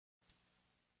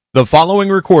The following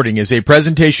recording is a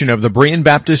presentation of the Berean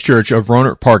Baptist Church of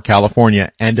Rohnert Park,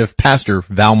 California, and of Pastor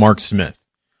Val Mark Smith.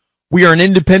 We are an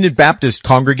independent Baptist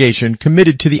congregation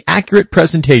committed to the accurate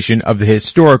presentation of the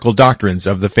historical doctrines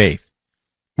of the faith.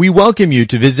 We welcome you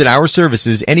to visit our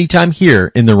services anytime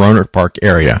here in the Rohnert Park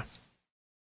area.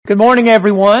 Good morning,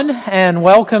 everyone, and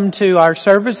welcome to our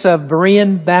service of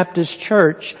Berean Baptist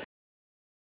Church.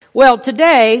 Well,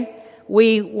 today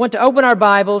we want to open our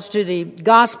Bibles to the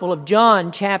Gospel of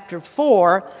John, chapter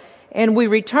 4, and we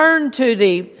return to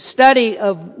the study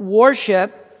of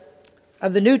worship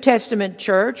of the New Testament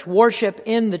church, worship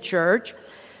in the church.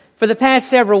 For the past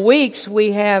several weeks,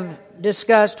 we have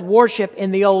discussed worship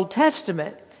in the Old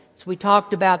Testament. So we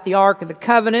talked about the Ark of the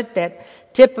Covenant that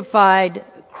typified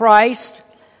Christ,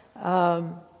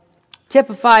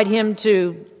 typified Him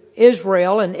to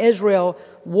Israel, and Israel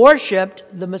worshipped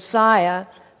the Messiah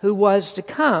who was to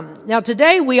come. Now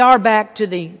today we are back to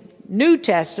the New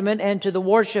Testament and to the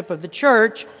worship of the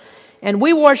church, and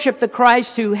we worship the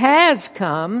Christ who has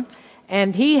come,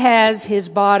 and He has His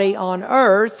body on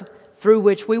earth through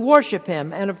which we worship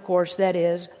Him, and of course that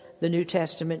is the New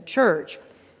Testament church.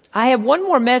 I have one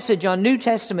more message on New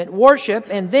Testament worship,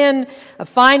 and then a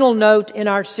final note in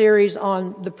our series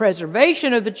on the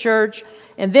preservation of the church,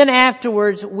 and then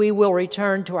afterwards we will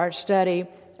return to our study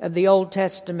of the Old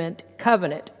Testament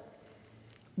covenant.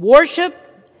 Worship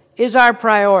is our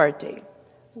priority.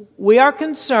 We are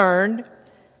concerned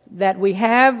that we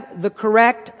have the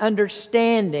correct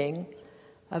understanding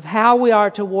of how we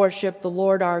are to worship the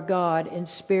Lord our God in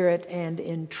spirit and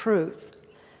in truth.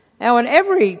 Now, in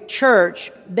every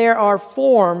church, there are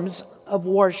forms of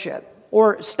worship,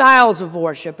 or styles of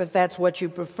worship, if that's what you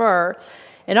prefer.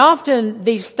 And often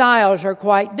these styles are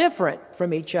quite different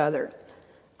from each other.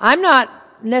 I'm not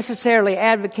necessarily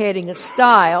advocating a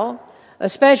style,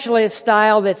 especially a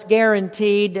style that's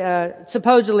guaranteed,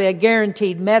 supposedly a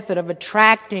guaranteed method of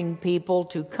attracting people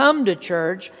to come to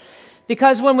church,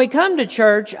 because when we come to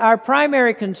church, our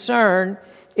primary concern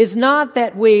is not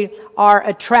that we are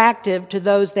attractive to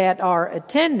those that are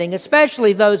attending,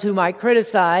 especially those who might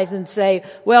criticize and say,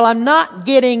 well, I'm not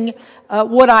getting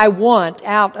what I want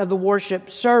out of the worship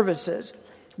services.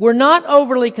 We're not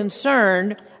overly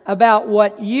concerned about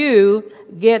what you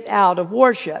get out of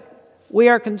worship. We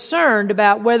are concerned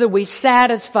about whether we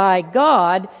satisfy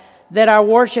God, that our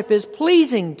worship is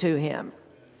pleasing to Him.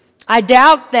 I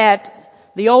doubt that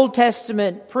the Old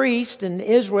Testament priests in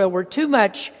Israel were too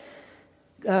much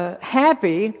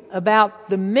happy about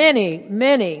the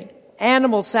many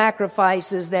animal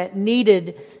sacrifices that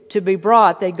needed to be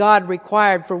brought, that God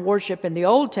required for worship in the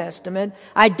Old Testament.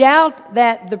 I doubt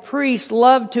that the priests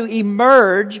loved to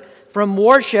emerge from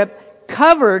worship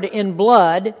covered in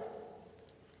blood,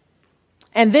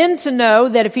 and then to know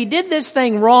that if he did this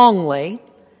thing wrongly,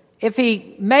 if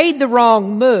he made the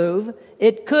wrong move,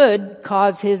 it could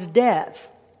cause his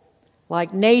death.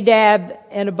 Like Nadab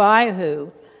and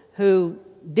Abihu, who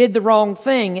did the wrong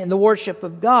thing in the worship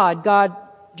of God, God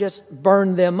just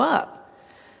burned them up.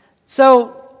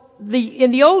 So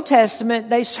in the Old Testament,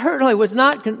 they certainly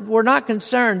were not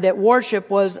concerned that worship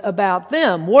was about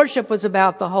them. Worship was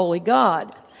about the holy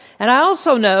God. And I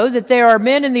also know that there are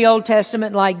men in the Old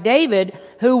Testament like David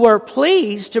who were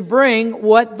pleased to bring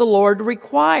what the Lord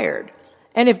required.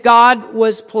 And if God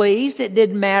was pleased, it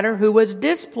didn't matter who was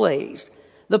displeased.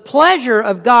 The pleasure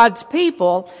of God's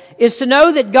people is to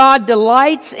know that God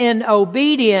delights in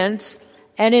obedience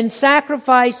and in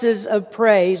sacrifices of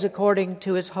praise according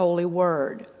to His holy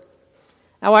word.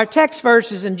 Now, our text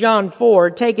verses in John 4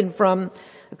 are taken from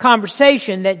a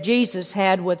conversation that Jesus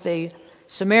had with the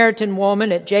Samaritan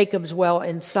woman at Jacob's well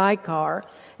in Sychar.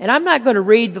 And I'm not going to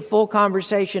read the full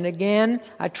conversation again.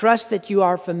 I trust that you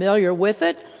are familiar with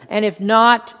it. And if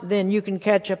not, then you can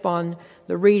catch up on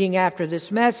the reading after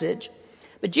this message.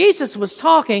 But Jesus was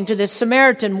talking to this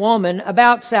Samaritan woman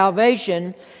about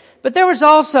salvation. But there was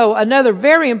also another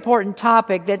very important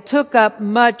topic that took up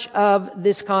much of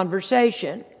this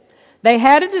conversation. They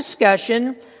had a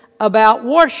discussion about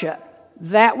worship.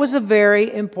 That was a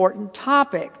very important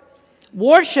topic.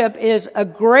 Worship is a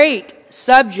great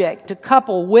subject to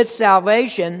couple with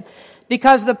salvation,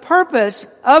 because the purpose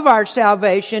of our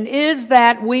salvation is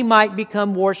that we might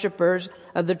become worshipers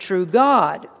of the true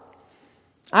God.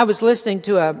 I was listening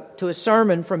to a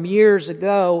sermon from years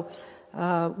ago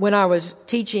when I was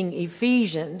teaching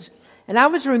Ephesians, and I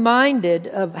was reminded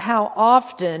of how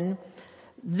often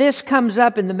this comes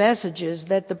up in the messages,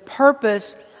 that the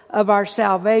purpose of our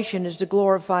salvation is to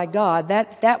glorify God.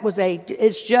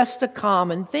 It's just a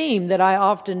common theme that I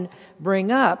often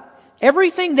bring up.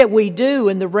 Everything that we do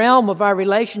in the realm of our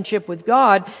relationship with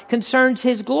God concerns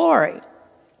His glory.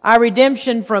 Our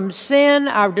redemption from sin,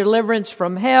 our deliverance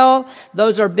from hell,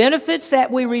 those are benefits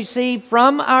that we receive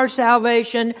from our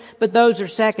salvation, but those are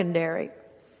secondary.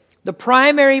 The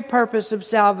primary purpose of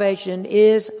salvation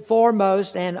is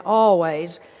foremost and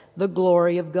always the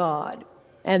glory of God.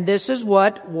 And this is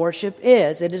what worship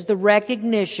is. It is the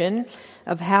recognition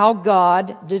of how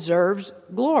God deserves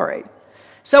glory.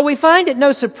 So we find it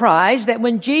no surprise that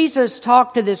when Jesus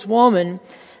talked to this woman,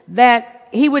 that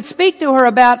he would speak to her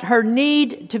about her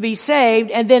need to be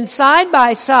saved, and then side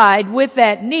by side with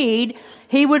that need,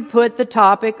 he would put the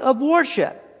topic of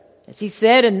worship. As he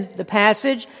said in the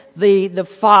passage, the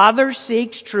Father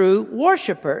seeks true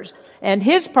worshipers. And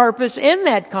his purpose in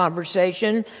that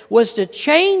conversation was to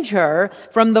change her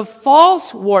from the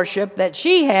false worship that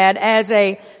she had as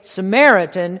a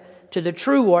Samaritan to the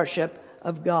true worship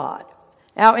of God.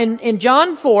 Now, in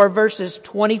John 4, verses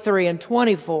 23 and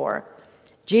 24,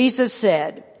 Jesus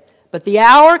said, "But the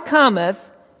hour cometh,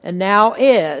 and now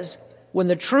is, when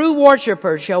the true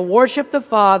worshipers shall worship the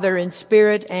Father in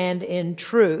spirit and in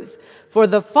truth. For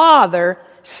the Father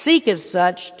seeketh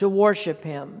such to worship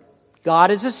him.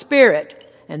 God is a spirit,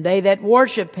 and they that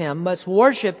worship him must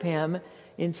worship him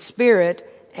in spirit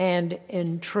and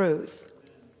in truth."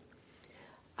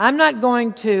 I'm not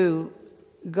going to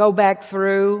go back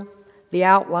through the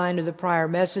outline of the prior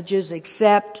messages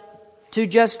except to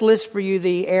just list for you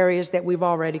the areas that we've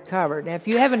already covered. Now, if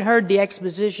you haven't heard the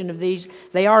exposition of these,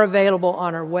 they are available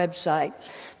on our website.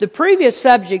 The previous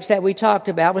subjects that we talked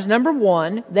about was, number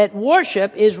one, that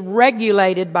worship is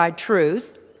regulated by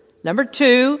truth. Number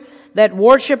two, that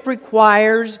worship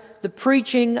requires the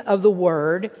preaching of the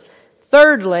Word.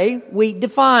 Thirdly, we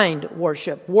defined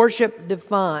worship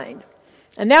defined.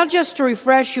 And now just to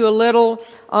refresh you a little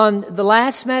on the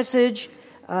last message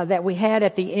that we had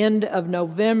at the end of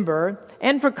November,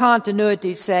 and for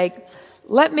continuity's sake,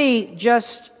 let me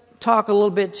just talk a little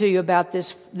bit to you about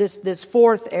this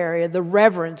fourth area, the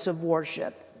reverence of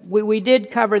worship. We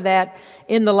did cover that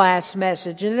in the last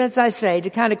message, and as I say, to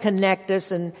kind of connect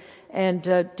us and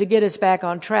to get us back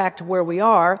on track to where we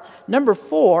are, number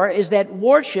 4 is that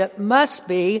worship must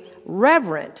be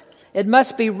reverent. It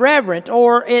must be reverent,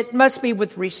 or it must be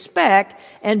with respect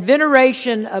and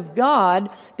veneration of God,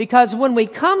 because when we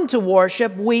come to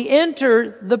worship, we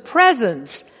enter the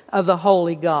presence of the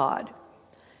holy God.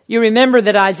 You remember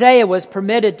that Isaiah was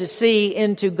permitted to see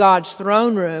into God's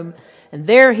throne room, and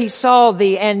there he saw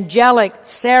the angelic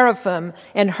seraphim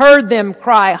and heard them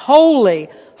cry, "Holy,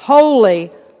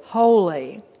 holy,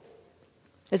 holy."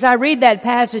 As I read that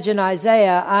passage in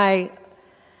Isaiah,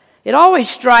 it always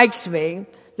strikes me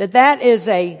that is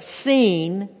a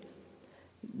scene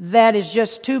that is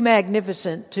just too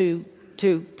magnificent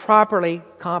to properly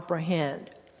comprehend.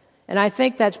 And I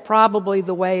think that's probably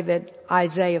the way that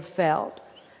Isaiah felt.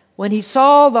 When he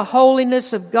saw the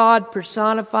holiness of God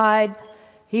personified,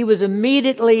 he was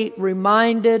immediately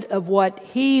reminded of what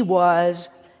he was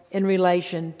in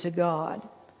relation to God.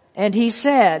 And he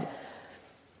said,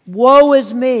 "Woe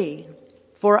is me,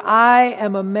 for I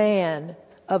am a man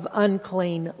of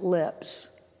unclean lips."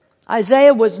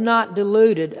 Isaiah was not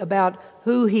deluded about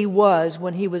who he was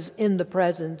when he was in the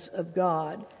presence of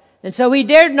God. And so he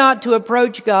dared not to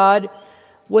approach God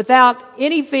without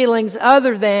any feelings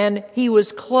other than he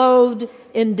was clothed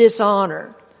in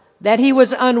dishonor, that he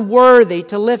was unworthy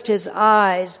to lift his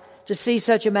eyes to see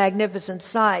such a magnificent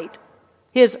sight.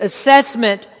 His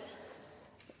assessment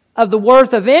of the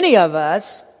worth of any of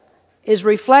us is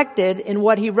reflected in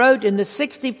what he wrote in the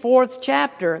 64th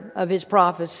chapter of his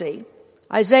prophecy.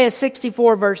 Isaiah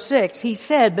 64 verse 6, he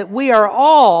said, "But we are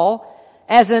all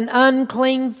as an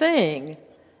unclean thing,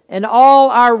 and all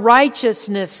our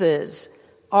righteousnesses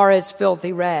are as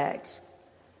filthy rags."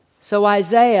 So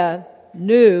Isaiah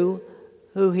knew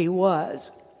who he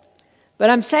was. But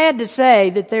I'm sad to say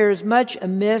that there is much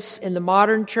amiss in the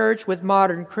modern church with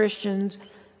modern Christians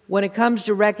when it comes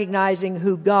to recognizing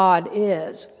who God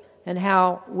is and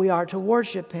how we are to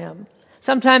worship him.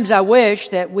 Sometimes I wish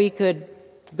that we could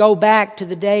go back to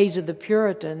the days of the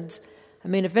Puritans. I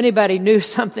mean, if anybody knew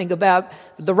something about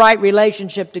the right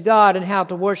relationship to God and how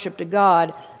to worship to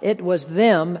God, it was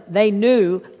them. They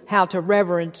knew how to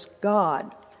reverence God.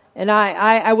 And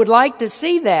I would like to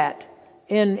see that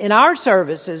in our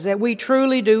services, that we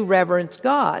truly do reverence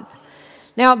God.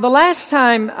 Now, the last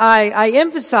time I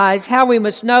emphasized how we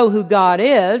must know who God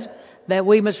is, that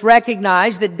we must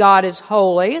recognize that God is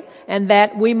holy, and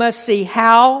that we must see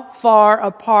how far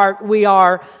apart we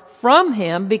are from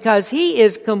him, because he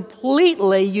is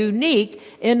completely unique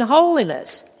in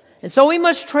holiness. And so we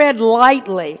must tread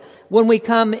lightly when we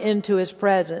come into his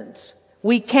presence.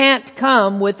 We can't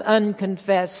come with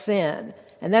unconfessed sin.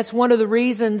 And that's one of the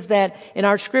reasons that in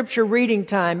our scripture reading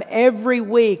time, every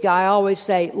week I always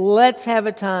say, let's have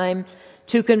a time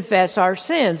to confess our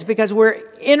sins, because we're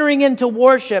entering into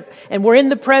worship and we're in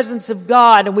the presence of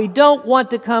God, and we don't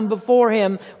want to come before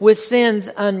Him with sins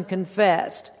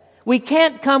unconfessed. We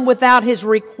can't come without His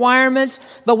requirements,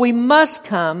 but we must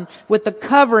come with the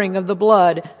covering of the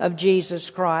blood of Jesus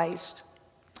Christ.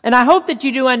 And I hope that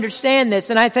you do understand this,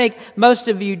 and I think most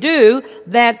of you do,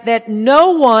 that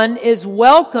no one is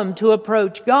welcome to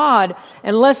approach God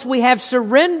unless we have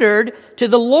surrendered to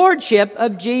the Lordship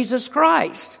of Jesus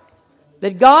Christ.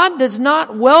 That God does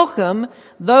not welcome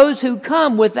those who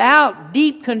come without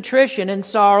deep contrition and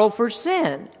sorrow for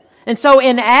sin. And so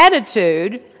in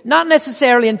attitude, not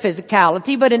necessarily in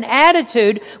physicality, but in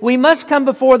attitude, we must come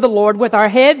before the Lord with our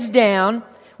heads down,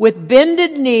 with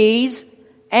bended knees,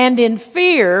 and in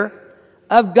fear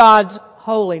of God's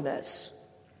holiness.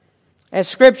 As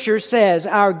Scripture says,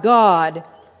 our God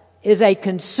is a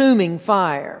consuming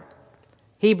fire.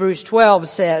 Hebrews 12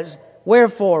 says,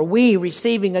 wherefore we,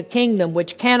 receiving a kingdom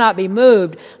which cannot be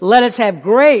moved, let us have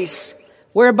grace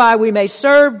whereby we may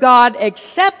serve God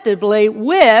acceptably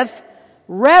with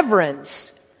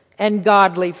reverence and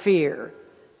godly fear.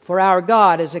 For our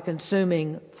God is a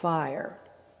consuming fire.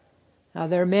 Now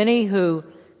there are many who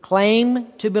claim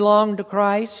to belong to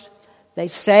Christ. They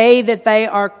say that they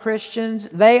are Christians.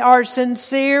 They are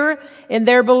sincere in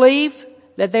their belief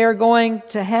that they are going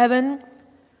to heaven.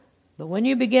 But when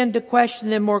you begin to question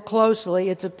them more closely,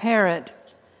 it's apparent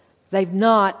they've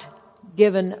not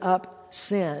given up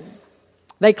sin.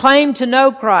 They claim to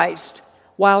know Christ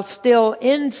while still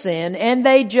in sin, and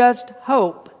they just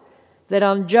hope that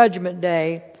on Judgment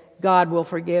Day, God will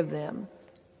forgive them.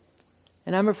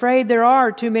 And I'm afraid there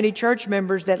are too many church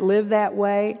members that live that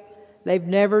way. They've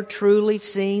never truly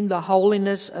seen the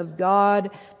holiness of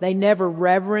God. They never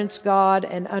reverence God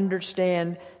and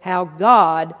understand how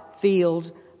God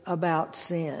feels about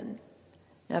sin.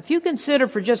 Now, if you consider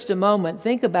for just a moment,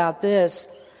 think about this.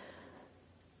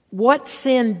 What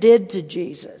sin did to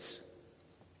Jesus?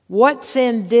 What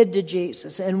sin did to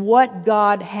Jesus and what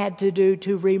God had to do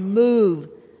to remove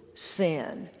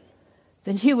sin?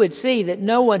 Then you would see that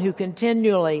no one who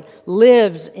continually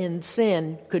lives in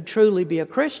sin could truly be a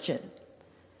Christian.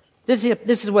 This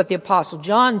is what the Apostle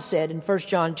John said in 1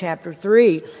 John chapter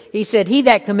 3. He said, he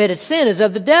that committeth sin is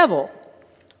of the devil.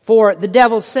 For the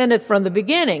devil sinneth from the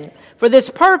beginning. For this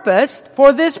purpose,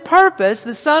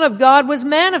 the Son of God was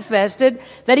manifested,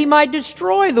 that He might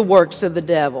destroy the works of the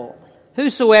devil.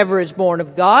 Whosoever is born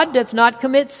of God doth not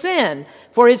commit sin,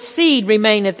 for his seed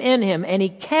remaineth in him, and he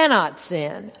cannot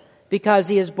sin, because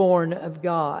he is born of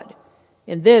God.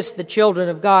 In this the children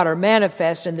of God are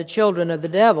manifest, and the children of the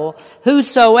devil.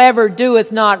 Whosoever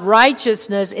doeth not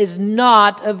righteousness is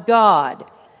not of God,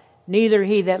 neither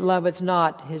he that loveth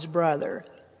not his brother.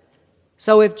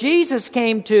 So if Jesus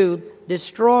came to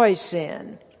destroy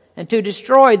sin and to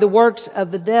destroy the works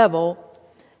of the devil,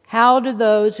 how do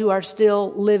those who are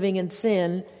still living in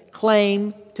sin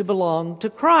claim to belong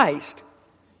to Christ?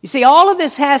 You see, all of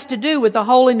this has to do with the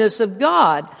holiness of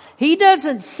God. He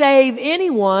doesn't save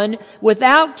anyone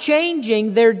without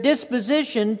changing their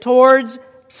disposition towards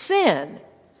sin.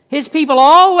 His people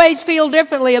always feel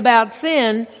differently about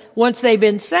sin once they've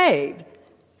been saved.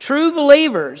 True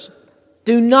believers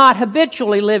do not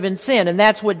habitually live in sin. And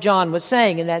that's what John was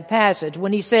saying in that passage.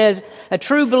 When he says a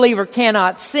true believer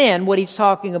cannot sin, what he's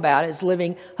talking about is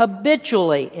living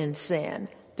habitually in sin.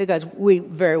 Because we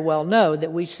very well know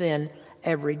that we sin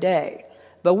every day.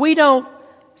 But we don't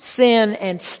sin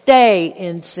and stay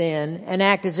in sin and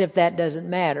act as if that doesn't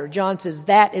matter. John says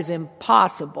that is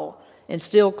impossible and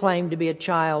still claim to be a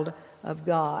child of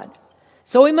God.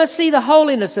 So we must see the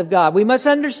holiness of God. We must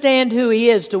understand who He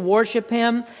is to worship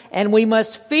Him, and we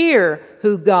must fear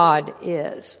who God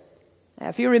is. Now,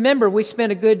 if you remember, we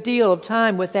spent a good deal of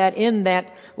time with that in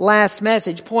that last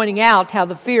message, pointing out how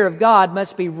the fear of God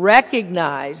must be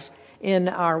recognized in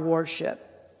our worship.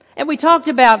 And we talked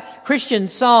about Christian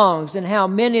songs and how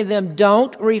many of them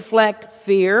don't reflect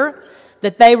fear,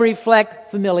 that they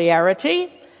reflect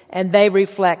familiarity, and they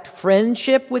reflect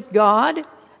friendship with God.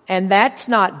 And that's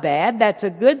not bad. That's a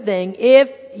good thing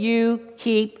if you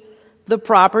keep the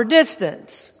proper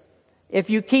distance, if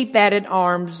you keep that at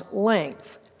arm's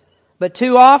length. But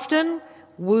too often,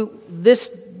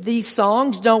 these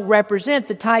songs don't represent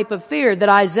the type of fear that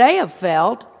Isaiah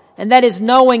felt, and that is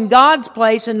knowing God's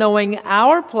place and knowing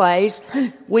our place.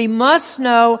 We must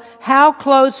know how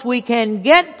close we can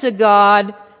get to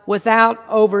God without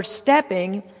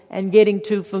overstepping and getting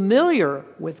too familiar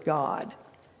with God.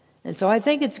 And so I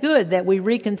think it's good that we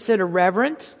reconsider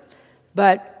reverence,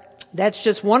 but that's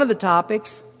just one of the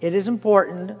topics It is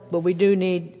important, but we do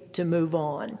need to move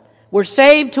on. We're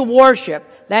saved to worship.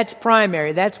 That's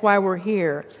primary. That's why we're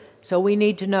here. So we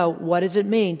need to know, what does it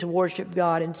mean to worship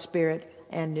God in spirit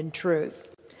and in truth?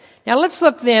 Now let's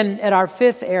look then at our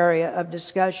fifth area of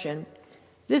discussion.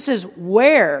 This is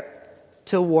where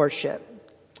to worship.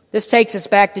 This takes us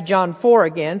back to John 4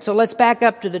 again. So let's back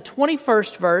up to the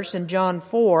 21st verse in John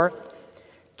 4.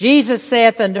 Jesus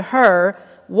saith unto her,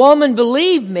 Woman,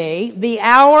 believe me, the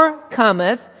hour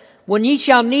cometh when ye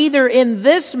shall neither in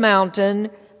this mountain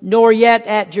nor yet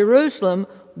at Jerusalem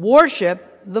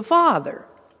worship the Father.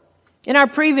 In our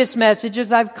previous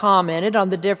messages, I've commented on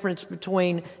the difference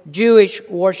between Jewish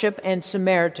worship and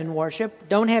Samaritan worship.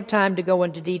 Don't have time to go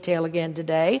into detail again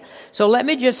today. So let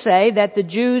me just say that the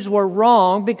Jews were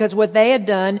wrong because what they had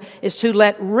done is to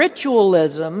let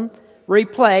ritualism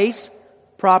replace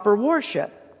proper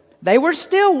worship. They were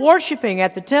still worshiping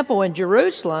at the temple in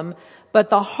Jerusalem, but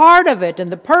the heart of it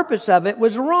and the purpose of it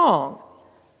was wrong.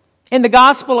 In the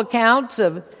gospel accounts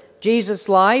of Jesus'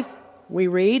 life, we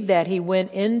read that he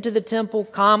went into the temple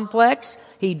complex.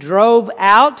 He drove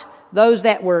out those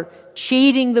that were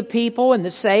cheating the people in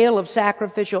the sale of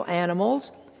sacrificial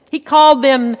animals. He called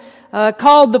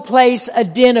the place a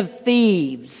den of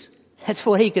thieves. That's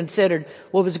what he considered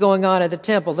what was going on at the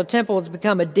temple. The temple has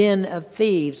become a den of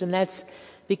thieves, and that's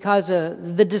because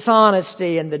of the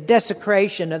dishonesty and the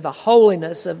desecration of the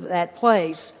holiness of that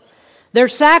place. Their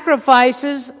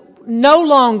sacrifices no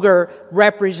longer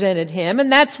represented him,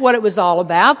 and that's what it was all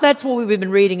about. That's what we've been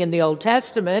reading in the Old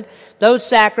Testament. Those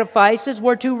sacrifices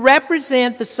were to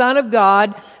represent the Son of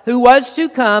God who was to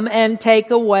come and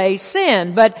take away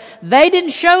sin. But they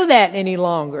didn't show that any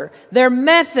longer. Their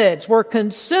methods were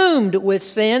consumed with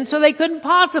sin, so they couldn't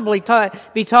possibly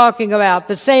be talking about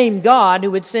the same God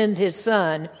who would send his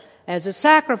Son as a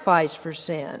sacrifice for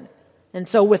sin. And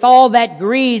so with all that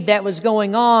greed that was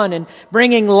going on and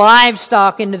bringing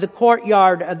livestock into the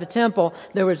courtyard of the temple,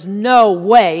 there was no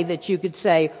way that you could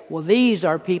say, well, these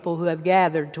are people who have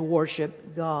gathered to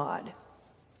worship God.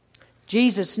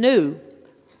 Jesus knew,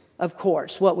 of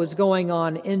course, what was going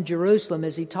on in Jerusalem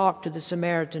as he talked to the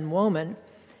Samaritan woman.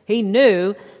 He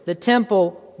knew the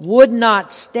temple would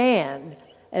not stand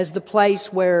as the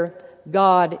place where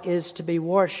God is to be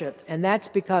worshiped. And that's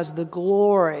because the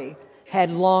glory had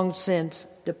long since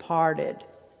departed.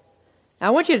 Now, I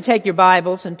want you to take your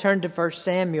Bibles and turn to 1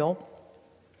 Samuel.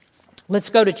 Let's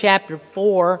go to chapter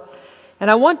 4.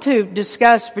 And I want to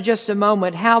discuss for just a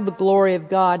moment how the glory of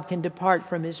God can depart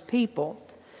from his people.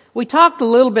 We talked a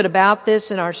little bit about this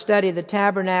in our study of the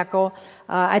tabernacle.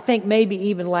 I think maybe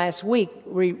even last week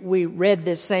we read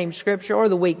this same scripture, or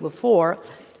the week before.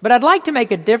 But I'd like to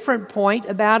make a different point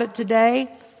about it today.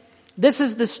 This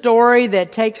is the story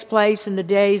that takes place in the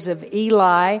days of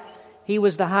Eli. He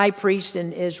was the high priest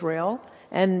in Israel.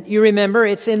 And you remember,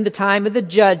 it's in the time of the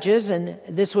judges, and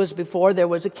this was before there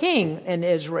was a king in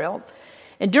Israel.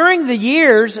 And during the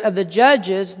years of the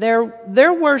judges,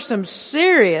 there were some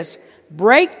serious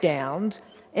breakdowns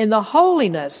in the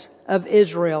holiness of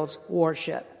Israel's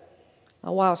worship.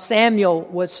 While Samuel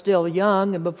was still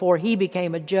young, and before he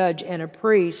became a judge and a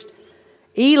priest,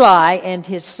 Eli and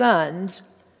his sons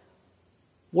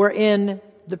were in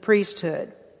the priesthood.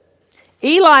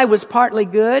 Eli was partly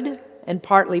good and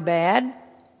partly bad.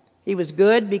 He was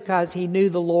good because he knew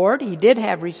the Lord. He did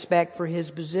have respect for his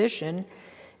position.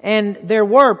 And there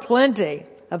were plenty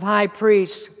of high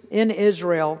priests in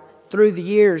Israel through the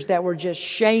years that were just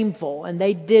shameful, and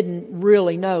they didn't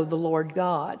really know the Lord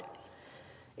God.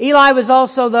 Eli was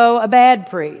also, though, a bad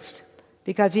priest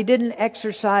because he didn't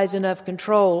exercise enough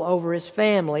control over his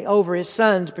family, over his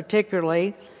sons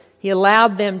particularly. He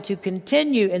allowed them to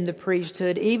continue in the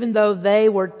priesthood even though they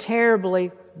were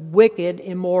terribly wicked,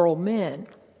 immoral men.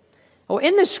 Well,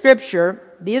 in the scripture,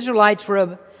 the Israelites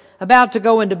were about to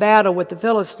go into battle with the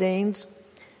Philistines.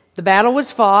 The battle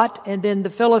was fought, and then the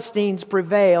Philistines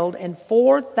prevailed, and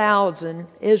 4,000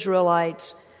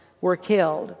 Israelites were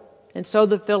killed. And so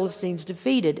the Philistines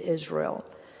defeated Israel.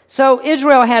 So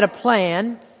Israel had a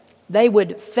plan. They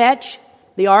would fetch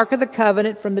the Ark of the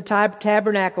Covenant from the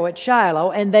tabernacle at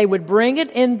Shiloh, and they would bring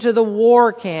it into the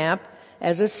war camp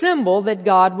as a symbol that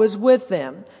God was with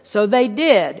them. So they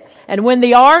did. And when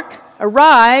the Ark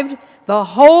arrived, the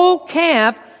whole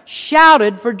camp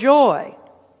shouted for joy.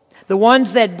 The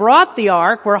ones that brought the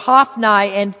Ark were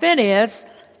Hophni and Phinehas,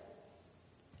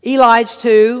 Eli's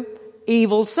two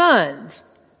evil sons.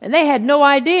 And they had no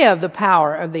idea of the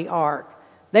power of the Ark.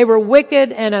 They were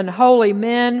wicked and unholy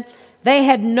men. They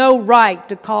had no right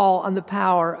to call on the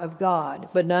power of God.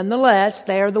 But nonetheless,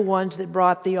 they are the ones that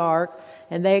brought the ark,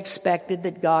 and they expected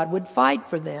that God would fight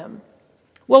for them.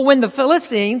 Well, when the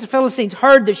Philistines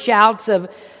heard the shouts of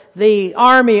the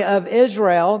army of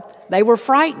Israel, they were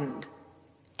frightened.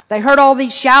 They heard all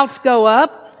these shouts go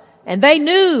up, and they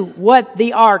knew what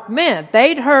the ark meant.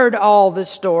 They'd heard all the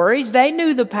stories. They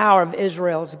knew the power of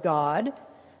Israel's God.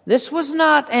 This was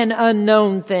not an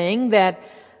unknown thing, that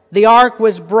the ark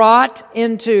was brought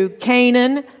into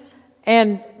Canaan,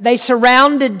 and they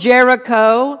surrounded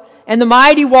Jericho, and the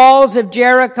mighty walls of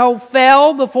Jericho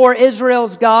fell before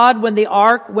Israel's God when the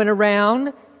ark went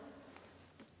around.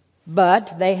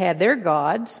 But they had their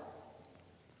gods,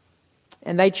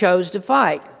 and they chose to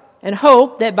fight and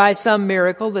hoped that by some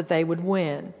miracle that they would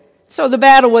win. So the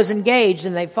battle was engaged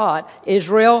and they fought.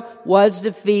 Israel was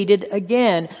defeated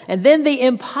again. And then the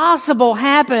impossible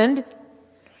happened.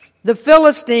 The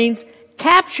Philistines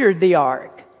captured the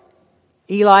ark.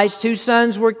 Eli's 2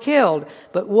 sons were killed.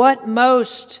 But what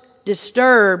most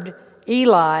disturbed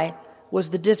Eli was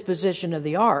the disposition of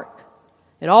the ark.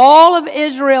 In all of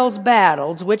Israel's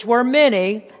battles, which were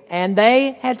many, and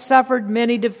they had suffered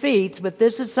many defeats, but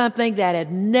this is something that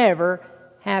had never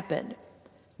happened.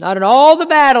 Not in all the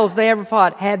battles they ever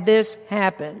fought had this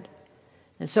happened.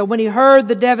 And so when he heard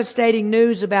the devastating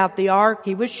news about the ark,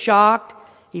 he was shocked.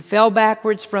 He fell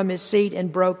backwards from his seat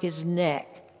and broke his neck.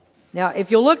 Now, if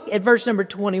you'll look at verse number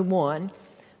 21,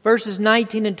 verses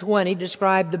 19 and 20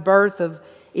 describe the birth of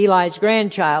Eli's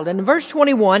grandchild. And in verse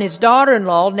 21, his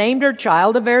daughter-in-law named her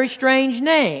child a very strange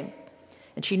name.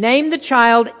 And she named the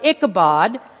child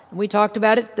Ichabod. And we talked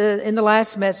about it in the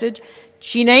last message.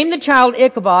 She named the child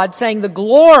Ichabod, saying, "The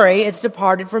glory is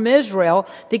departed from Israel,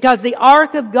 because the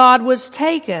ark of God was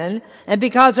taken, and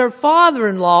because her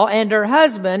father-in-law and her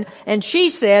husband." And she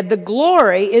said, "The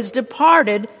glory is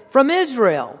departed from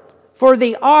Israel, for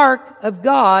the ark of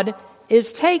God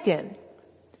is taken."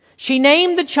 She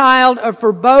named the child a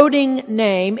foreboding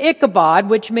name, Ichabod,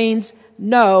 which means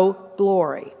no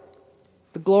glory.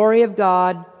 The glory of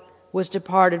God was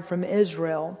departed from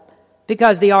Israel,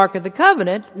 because the Ark of the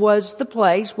Covenant was the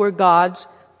place where God's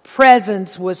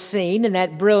presence was seen in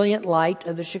that brilliant light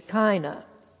of the Shekinah.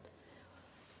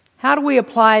 How do we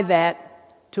apply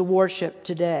that to worship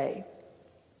today?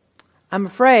 I'm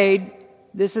afraid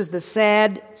this is the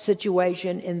sad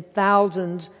situation in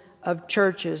thousands of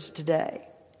churches today.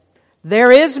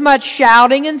 There is much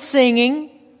shouting and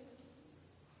singing.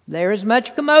 There is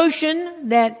much commotion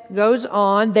that goes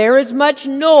on. There is much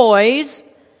noise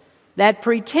that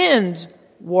pretends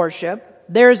worship.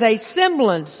 There is a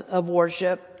semblance of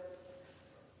worship.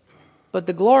 But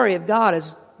the glory of God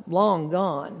is long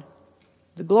gone.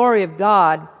 The glory of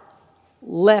God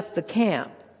left the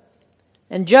camp.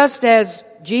 And just as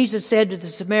Jesus said to the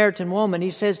Samaritan woman,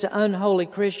 He says to unholy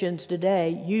Christians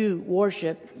today, "You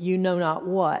worship you know not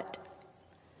what."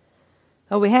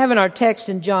 Well, we have in our text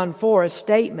in John 4 a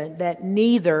statement that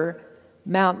neither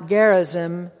Mount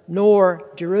Gerizim nor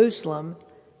Jerusalem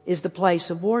is the place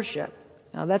of worship.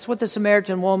 Now, that's what the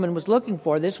Samaritan woman was looking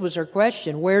for. This was her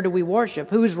question. Where do we worship?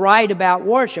 Who's right about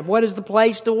worship? What is the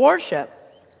place to worship?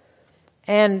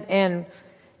 And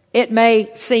it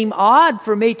may seem odd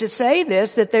for me to say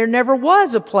this, that there never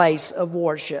was a place of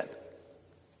worship.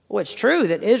 Well, it's true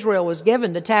that Israel was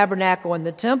given the tabernacle and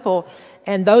the temple,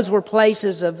 and those were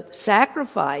places of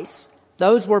sacrifice.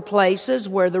 Those were places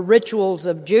where the rituals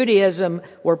of Judaism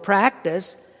were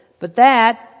practiced, but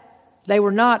they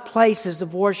were not places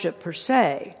of worship per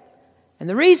se. And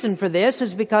the reason for this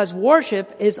is because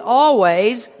worship is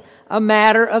always a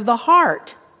matter of the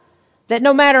heart. That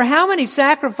no matter how many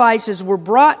sacrifices were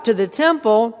brought to the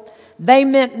temple, they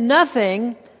meant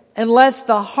nothing unless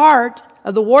the heart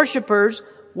of the worshipers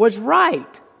was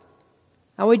right.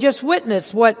 Now, we just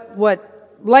witnessed what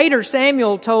later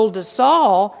Samuel told to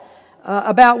Saul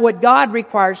about what God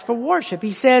requires for worship.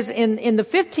 He says in the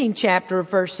 15th chapter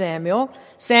of 1 Samuel,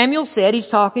 Samuel said, he's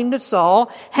talking to Saul,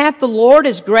 "Hath the Lord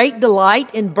his great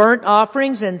delight in burnt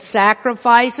offerings and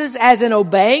sacrifices, as in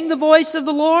obeying the voice of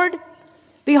the Lord?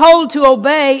 Behold, to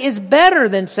obey is better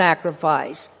than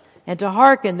sacrifice, and to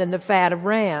hearken than the fat of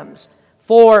rams.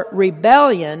 For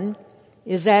rebellion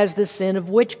is as the sin of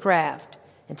witchcraft,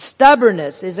 and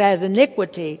stubbornness is as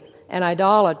iniquity and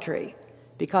idolatry.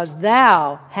 Because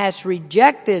thou hast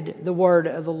rejected the word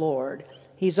of the Lord,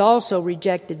 He's also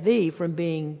rejected thee from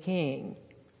being king."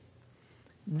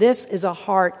 This is a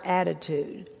heart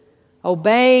attitude.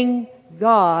 Obeying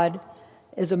God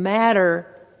is a matter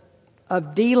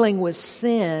of dealing with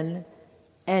sin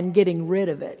and getting rid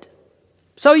of it.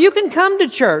 So you can come to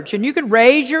church and you can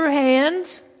raise your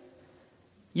hands,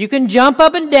 you can jump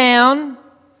up and down,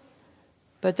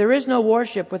 but there is no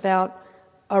worship without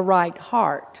a right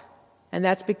heart. And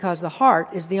that's because the heart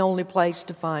is the only place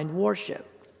to find worship.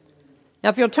 Now,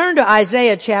 if you'll turn to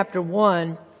Isaiah chapter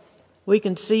 1, we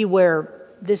can see where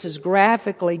this is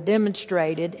graphically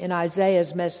demonstrated in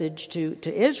Isaiah's message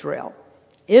to Israel.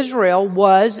 Israel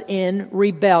was in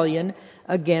rebellion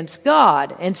against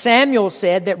God. And Samuel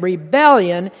said that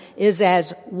rebellion is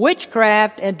as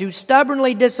witchcraft, and to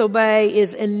stubbornly disobey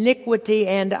is iniquity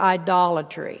and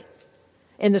idolatry.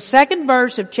 In the second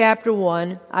verse of chapter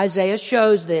 1, Isaiah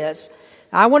shows this.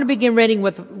 I want to begin reading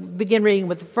with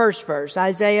the first verse,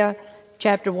 Isaiah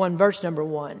chapter 1, verse number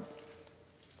 1.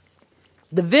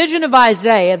 The vision of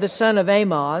Isaiah, the son of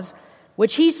Amoz,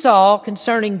 which he saw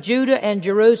concerning Judah and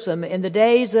Jerusalem in the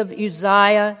days of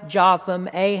Uzziah, Jotham,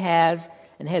 Ahaz,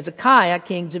 and Hezekiah,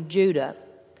 kings of Judah.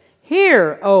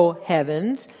 Hear, O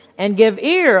heavens, and give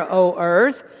ear, O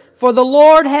earth, for the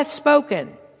Lord hath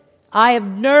spoken. I have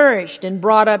nourished and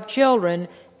brought up children,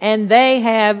 and they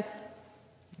have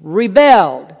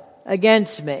rebelled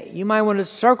against me. You might want to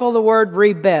circle the word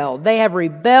rebelled. They have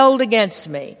rebelled against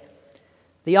me.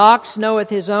 The ox knoweth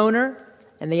his owner,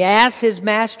 and the ass his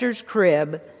master's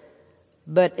crib,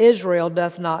 but Israel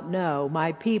doth not know,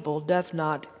 my people doth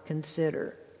not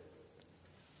consider.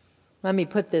 Let me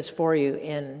put this for you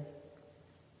in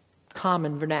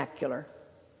common vernacular.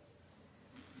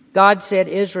 God said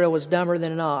Israel was dumber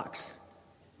than an ox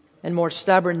and more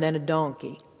stubborn than a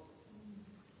donkey.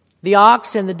 The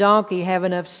ox and the donkey have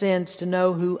enough sense to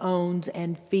know who owns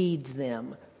and feeds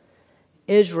them.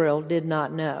 Israel did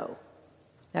not know.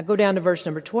 Now go down to verse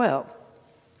number 12.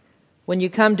 When you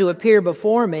come to appear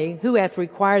before me, who hath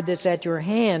required this at your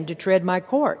hand to tread my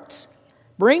courts?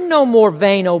 Bring no more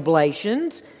vain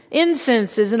oblations.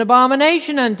 Incense is an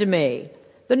abomination unto me.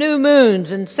 The new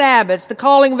moons and Sabbaths, the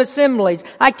calling of assemblies,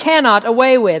 I cannot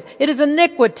away with. It is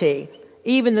iniquity,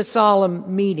 even the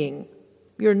solemn meeting.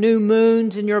 Your new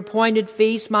moons and your appointed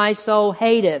feasts my soul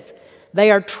hateth.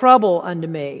 They are trouble unto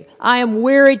me. I am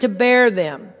weary to bear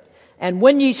them. And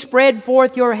when ye spread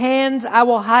forth your hands, I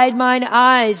will hide mine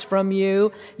eyes from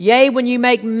you. Yea, when you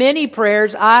make many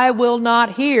prayers, I will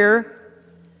not hear.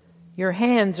 Your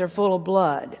hands are full of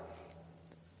blood.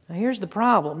 Now here's the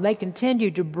problem. They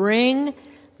continued to bring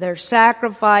their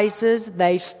sacrifices.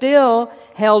 They still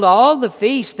held all the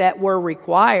feasts that were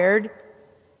required.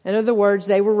 In other words,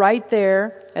 they were right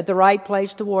there at the right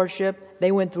place to worship.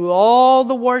 They went through all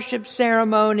the worship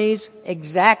ceremonies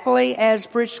exactly as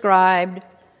prescribed.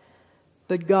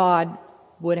 But God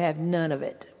would have none of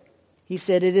it. He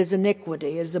said it is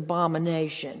iniquity, it is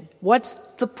abomination. What's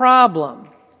the problem?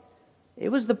 It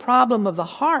was the problem of the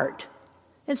heart.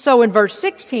 And so in verse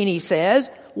 16 he says,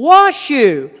 wash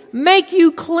you, make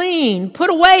you clean, put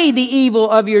away the evil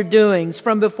of your doings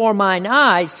from before mine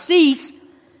eyes, cease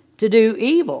to do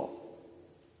evil.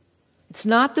 It's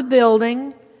not the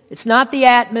building, it's not the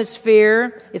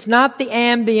atmosphere, it's not the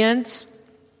ambience.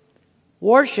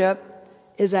 Worship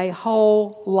is a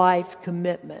whole life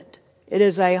commitment. It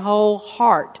is a whole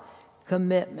heart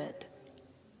commitment.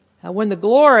 Now, when the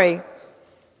glory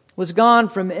was gone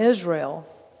from Israel,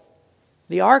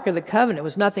 the Ark of the Covenant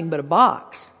was nothing but a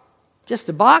box. Just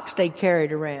a box they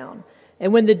carried around.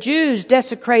 And when the Jews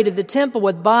desecrated the temple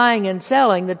with buying and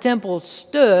selling, the temple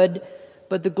stood,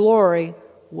 but the glory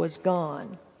was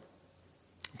gone.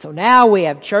 So now we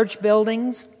have church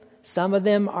buildings. Some of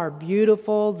them are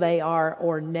beautiful. They are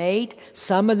ornate.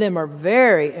 Some of them are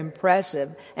very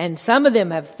impressive. And some of them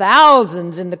have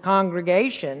thousands in the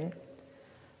congregation.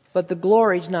 But the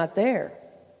glory's not there.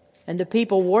 And the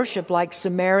people worship like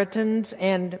Samaritans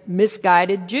and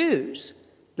misguided Jews.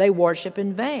 They worship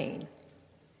in vain.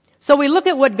 So we look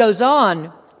at what goes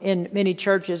on in many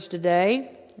churches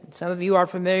today. Some of you are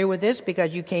familiar with this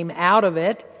because you came out of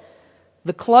it.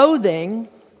 The clothing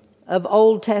of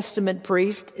Old Testament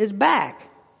priests is back.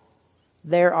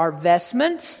 There are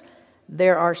vestments,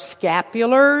 there are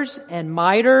scapulars and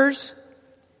mitres.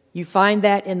 You find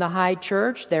that in the high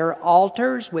church. There are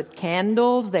altars with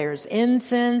candles, there's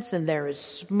incense, and there is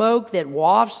smoke that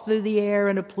wafts through the air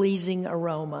in a pleasing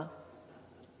aroma.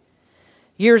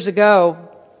 Years ago,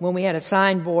 when we had a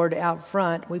signboard out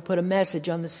front, we put a message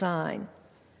on the sign.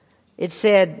 It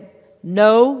said,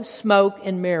 "No smoke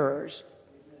and mirrors."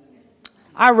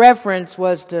 Our reference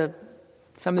was to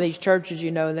some of these churches,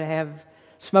 that have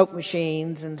smoke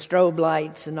machines and strobe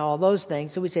lights and all those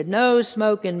things. So we said, no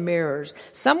smoke and mirrors.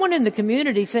 Someone in the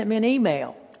community sent me an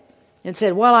email and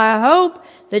said, well, I hope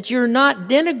that you're not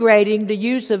denigrating the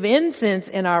use of incense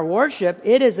in our worship.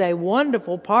 It is a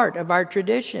wonderful part of our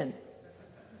tradition.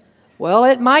 Well,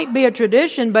 it might be a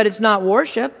tradition, but it's not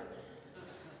worship.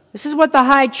 This is what the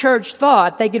high church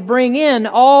thought. They could bring in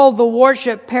all the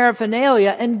worship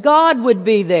paraphernalia and God would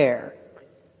be there.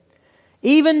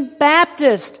 Even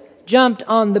Baptists jumped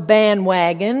on the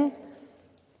bandwagon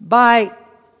by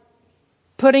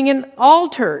putting in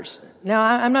altars. Now,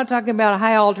 I'm not talking about a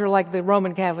high altar like the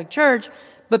Roman Catholic Church,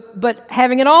 but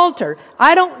having an altar.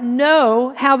 I don't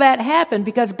know how that happened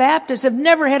because Baptists have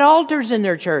never had altars in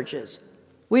their churches.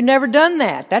 We've never done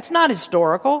that. That's not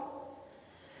historical.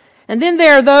 And then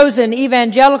there are those in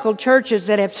evangelical churches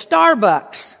that have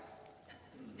Starbucks.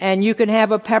 And you can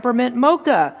have a peppermint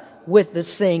mocha with the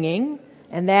singing,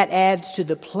 and that adds to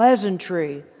the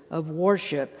pleasantry of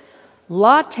worship.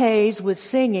 Lattes with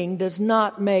singing does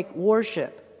not make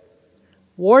worship.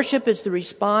 Worship is the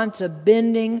response of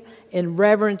bending in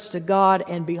reverence to God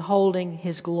and beholding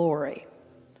His glory.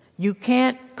 You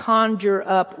can't conjure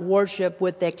up worship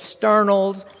with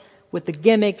externals, with the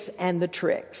gimmicks and the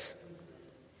tricks.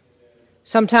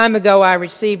 Some time ago, I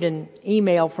received an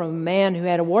email from a man who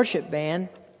had a worship band.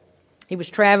 He was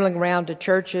traveling around to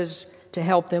churches to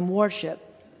help them worship.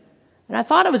 And I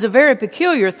thought it was a very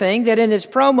peculiar thing that in his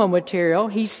promo material,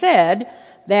 he said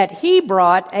that he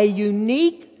brought a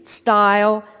unique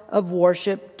style of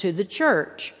worship to the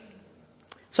church.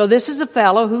 So this is a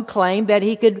fellow who claimed that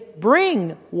he could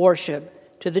bring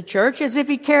worship to the church as if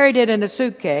he carried it in a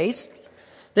suitcase,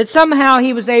 that somehow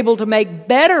he was able to make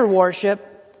better worship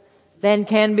than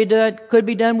could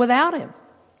be done without him.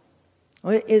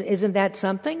 Isn't that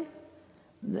something?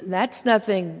 That's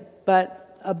nothing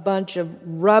but a bunch of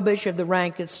rubbish of the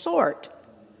rankest sort.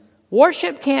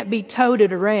 Worship can't be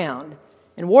toted around.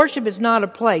 And worship is not a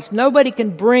place. Nobody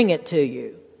can bring it to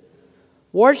you.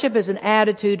 Worship is an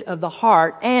attitude of the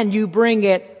heart, and you bring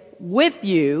it with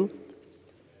you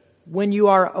when you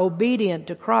are obedient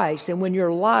to Christ and when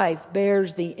your life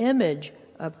bears the image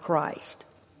of Christ.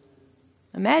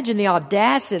 Imagine the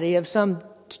audacity of some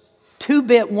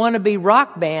two-bit wannabe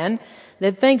rock band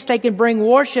that thinks they can bring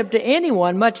worship to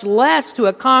anyone, much less to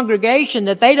a congregation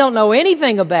that they don't know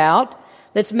anything about,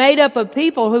 that's made up of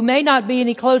people who may not be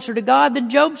any closer to God than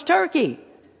Job's turkey.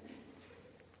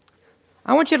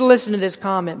 I want you to listen to this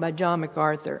comment by John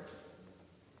MacArthur.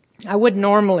 I wouldn't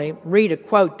normally read a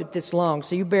quote this long,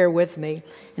 so you bear with me.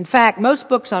 In fact, most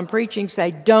books on preaching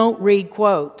say don't read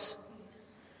quotes.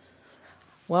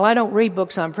 Well, I don't read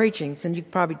books on preaching, and you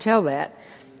can probably tell that.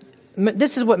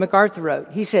 This is what MacArthur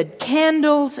wrote. He said,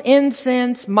 candles,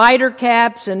 incense, mitre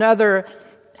caps, and other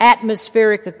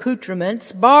atmospheric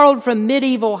accoutrements borrowed from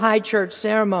medieval high church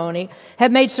ceremony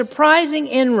have made surprising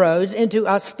inroads into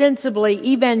ostensibly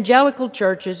evangelical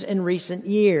churches in recent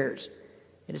years.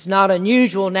 It is not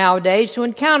unusual nowadays to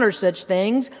encounter such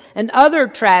things and other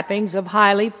trappings of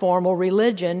highly formal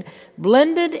religion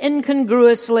blended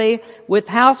incongruously with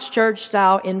house church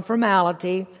style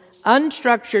informality,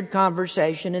 unstructured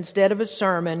conversation instead of a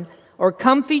sermon, or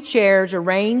comfy chairs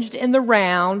arranged in the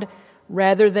round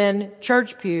rather than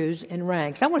church pews in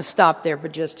ranks. I want to stop there for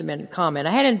just a minute and comment.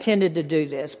 I had intended to do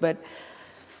this, but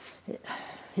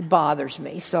it bothers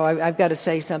me, so I've got to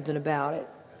say something about it.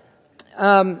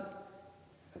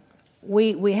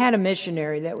 We had a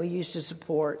missionary that we used to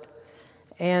support,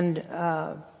 and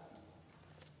I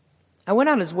went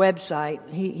on his website.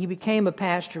 He became a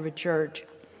pastor of a church,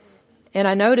 and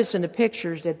I noticed in the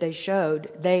pictures that they showed,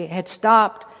 they had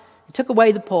stopped, took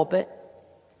away the pulpit,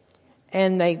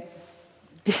 and they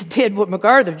did what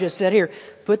MacArthur just said here,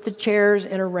 put the chairs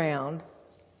in a round,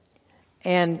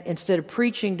 and instead of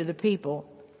preaching to the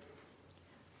people,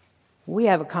 we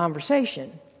have a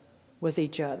conversation with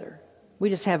each other.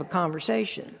 We just have a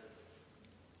conversation.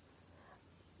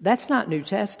 That's not New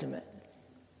Testament.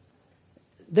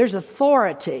 There's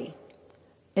authority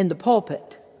in the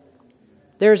pulpit.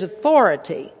 There's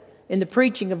authority in the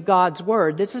preaching of God's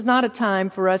Word. This is not a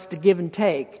time for us to give and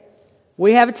take.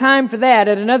 We have a time for that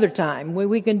at another time.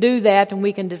 We can do that and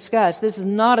we can discuss. This is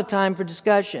not a time for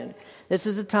discussion. This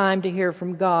is a time to hear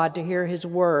from God, to hear His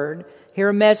Word, hear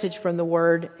a message from the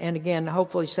Word, and again,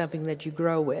 hopefully something that you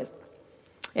grow with.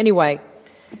 Anyway,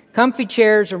 comfy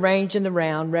chairs arranged in the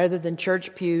round rather than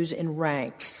church pews in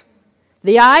ranks.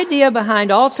 The idea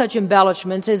behind all such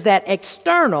embellishments is that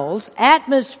externals,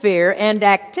 atmosphere, and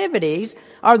activities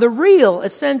are the real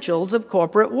essentials of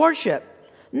corporate worship.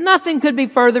 Nothing could be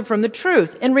further from the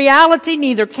truth. In reality,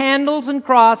 neither candles and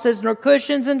crosses nor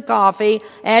cushions and coffee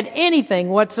add anything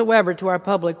whatsoever to our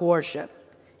public worship.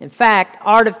 In fact,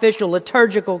 artificial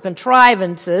liturgical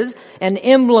contrivances and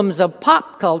emblems of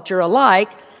pop culture alike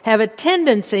have a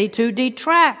tendency to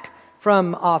detract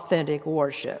from authentic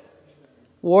worship.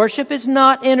 Worship is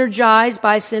not energized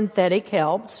by synthetic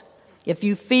helps. If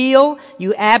you feel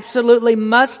you absolutely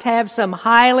must have some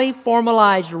highly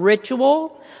formalized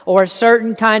ritual or a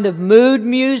certain kind of mood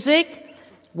music,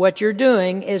 what you're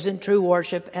doing isn't true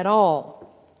worship at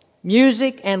all.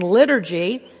 Music and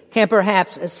liturgy can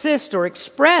perhaps assist or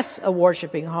express a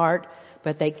worshiping heart,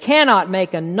 but they cannot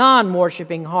make a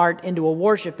non-worshiping heart into a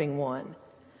worshiping one.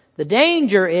 The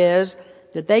danger is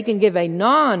that they can give a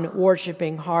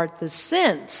non-worshiping heart the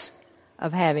sense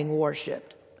of having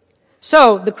worshiped.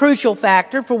 So, the crucial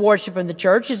factor for worship in the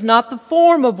church is not the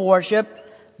form of worship,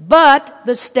 but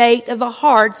the state of the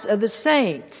hearts of the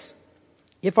saints.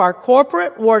 If our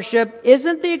corporate worship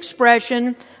isn't the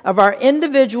expression of our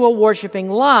individual worshiping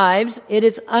lives, it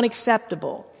is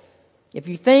unacceptable. If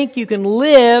you think you can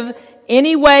live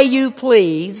any way you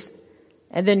please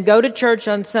and then go to church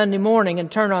on Sunday morning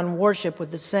and turn on worship with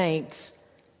the saints,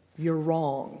 you're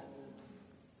wrong.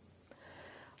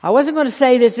 I wasn't going to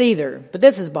say this either, but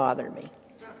this has bothered me.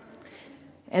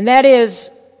 And that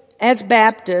is, as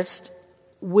Baptists,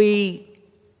 we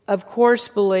of course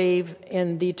believe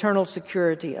in the eternal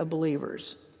security of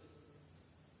believers.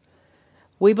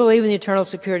 We believe in the eternal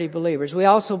security of believers. We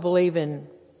also believe in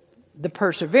the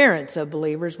perseverance of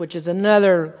believers, which is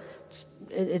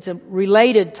it's a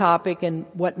related topic in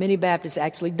what many Baptists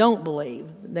actually don't believe.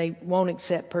 They won't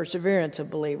accept perseverance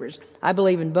of believers. I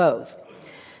believe in both.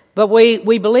 But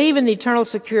we believe in the eternal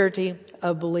security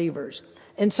of believers.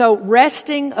 And so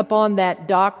resting upon that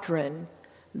doctrine,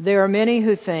 there are many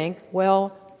who think,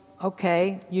 well,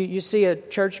 okay, you see a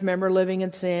church member living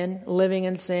in sin,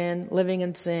 continual living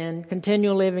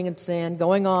in sin,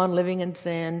 going on living in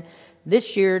sin,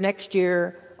 this year, next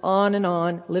year, on and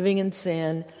on, living in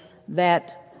sin,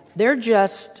 that they're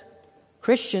just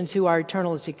Christians who are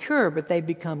eternally secure, but they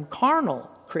become carnal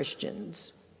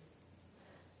Christians.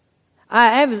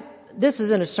 This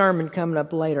is in a sermon coming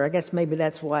up later. I guess maybe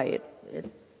that's why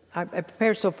I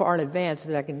prepare so far in advance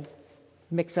that I can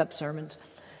mix up sermons.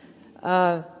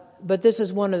 But this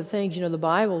is one of the things, the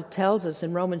Bible tells us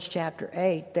in Romans chapter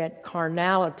 8 that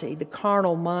carnality, the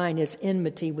carnal mind, is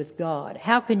enmity with God.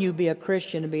 How can you be a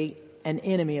Christian and be an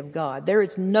enemy of God? There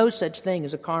is no such thing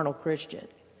as a carnal Christian.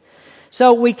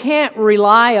 So we can't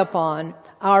rely upon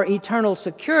our eternal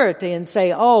security and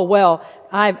say, oh, well,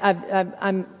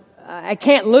 I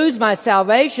can't lose my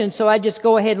salvation, so I just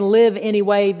go ahead and live any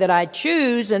way that I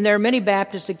choose. And there are many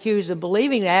Baptists accused of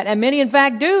believing that, and many in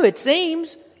fact do, it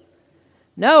seems.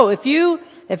 No, if you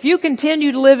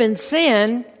continue to live in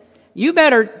sin, you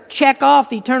better check off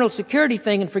the eternal security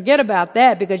thing and forget about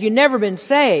that, because you've never been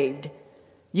saved.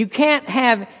 You can't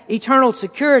have eternal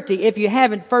security if you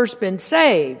haven't first been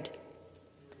saved.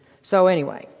 So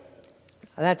anyway,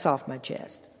 that's off my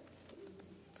chest.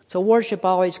 So worship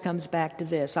always comes back to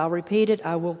this. I'll repeat it.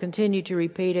 I will continue to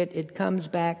repeat it. It comes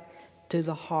back to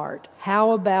the heart.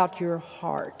 How about your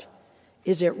heart?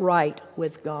 Is it right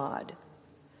with God?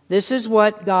 This is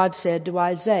what God said to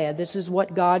Isaiah. This is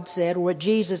what God said, or what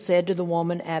Jesus said to the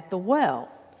woman at the well.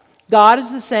 God is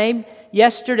the same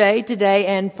yesterday, today,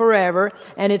 and forever.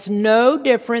 And it's no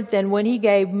different than when He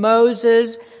gave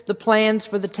Moses the plans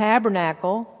for the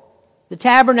tabernacle. The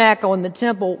tabernacle and the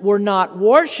temple were not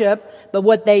worship, but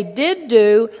what they did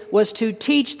do was to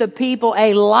teach the people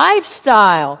a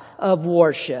lifestyle of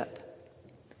worship.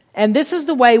 And this is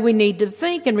the way we need to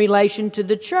think in relation to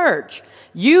the church.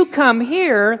 You come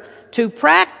here to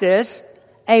practice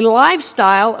a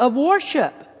lifestyle of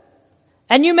worship.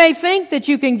 And you may think that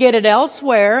you can get it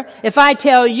elsewhere. If I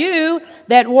tell you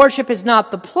that worship is not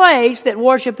the place, that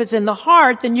worship is in the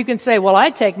heart, then you can say, well, I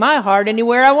take my heart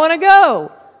anywhere I want to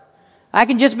go. I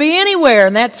can just be anywhere,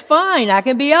 and that's fine. I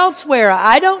can be elsewhere.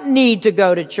 I don't need to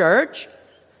go to church.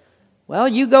 Well,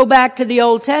 you go back to the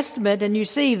Old Testament and you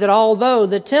see that although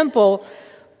the temple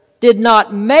did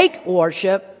not make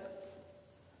worship,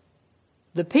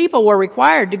 the people were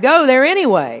required to go there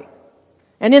anyway.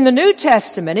 And in the New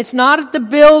Testament, it's not at the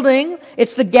building,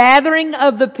 it's the gathering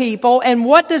of the people. And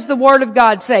what does the Word of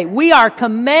God say? We are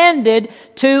commanded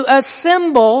to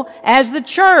assemble as the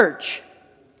church.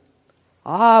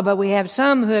 But we have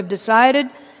some who have decided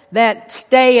that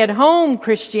stay-at-home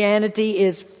Christianity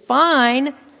is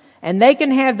fine, and they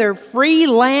can have their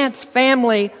freelance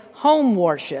family home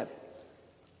worship.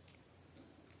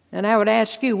 And I would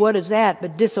ask you, what is that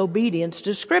but disobedience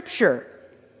to Scripture?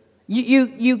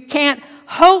 You can't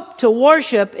hope to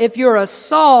worship if you're a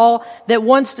Saul that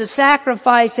wants to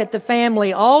sacrifice at the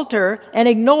family altar and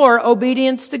ignore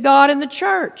obedience to God in the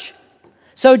church.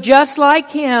 So just like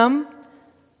him,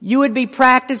 you would be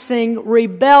practicing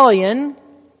rebellion,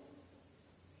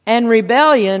 and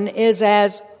rebellion is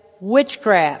as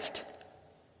witchcraft.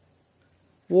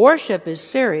 Worship is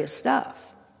serious stuff.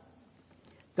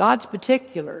 God's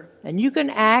particular, and you can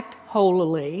act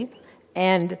holily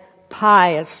and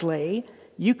piously.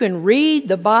 You can read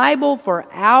the Bible for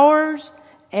hours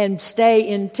and stay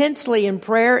intensely in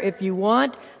prayer if you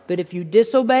want, But if you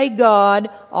disobey God,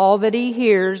 all that He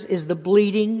hears is the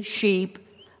bleating sheep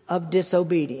of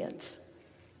disobedience.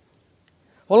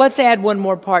 Well, let's add one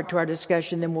more part to our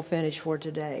discussion, then we'll finish for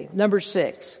today. Number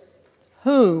 6,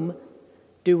 whom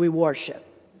do we worship?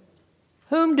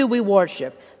 Whom do we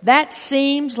worship? That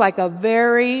seems like a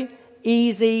very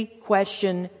easy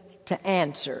question to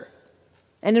answer.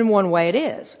 And in one way it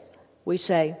is. We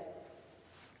say,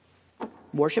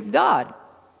 worship God.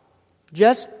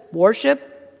 Just worship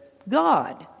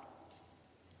God.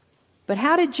 But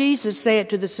how did Jesus say it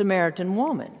to the Samaritan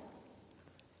woman?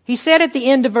 He said at the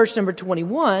end of verse number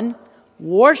 21,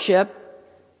 worship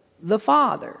the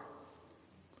Father.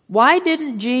 Why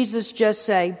didn't Jesus just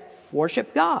say,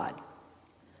 worship God?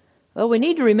 Well, we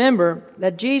need to remember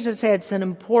that Jesus had some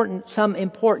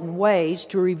important ways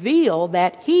to reveal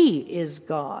that He is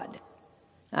God.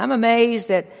 I'm amazed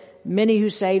that many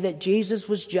who say that Jesus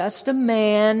was just a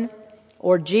man,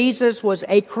 or Jesus was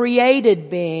a created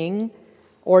being,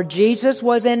 or Jesus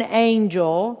was an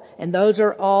angel, and those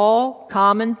are all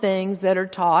common things that are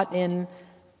taught in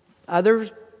other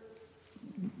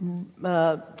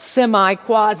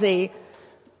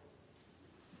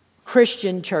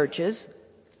semi-quasi-Christian churches.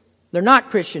 They're not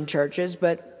Christian churches,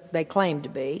 but they claim to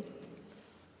be.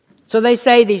 So they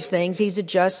say these things. He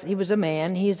was a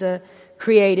man, he's a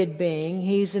created being,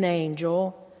 he's an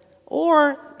angel.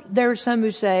 Or there are some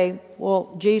who say,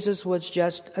 well, Jesus was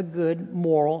just a good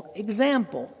moral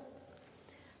example.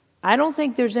 I don't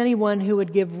think there's anyone who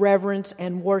would give reverence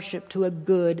and worship to a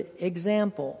good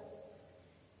example.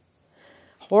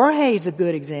 Jorge's a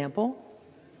good example.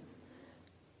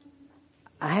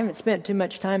 I haven't spent too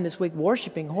much time this week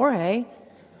worshiping Jorge.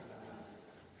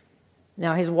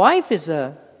 Now his wife is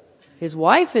a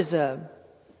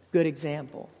good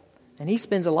example, and he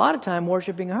spends a lot of time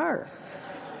worshiping her.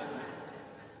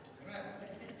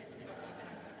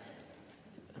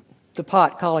 The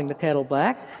pot calling the kettle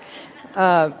black.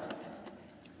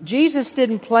 Jesus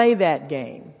didn't play that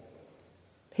game.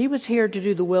 He was here to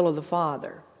do the will of the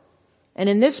Father. And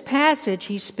in this passage,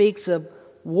 he speaks of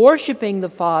worshiping the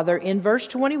Father in verse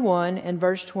 21 and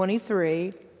verse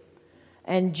 23.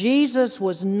 And Jesus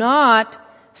was not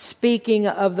speaking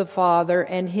of the Father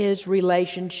and His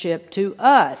relationship to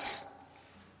us.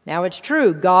 Now it's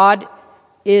true, God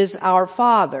is our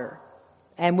Father,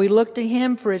 and we look to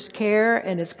Him for His care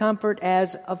and His comfort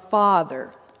as a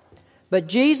Father. But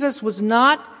Jesus was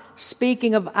not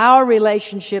speaking of our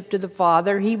relationship to the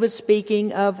Father. He was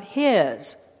speaking of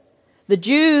His. The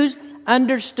Jews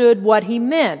understood what He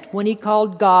meant when He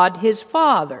called God His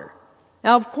Father.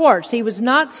 Now, of course, He was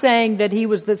not saying that He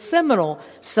was the seminal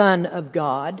Son of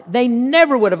God. They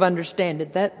never would have understood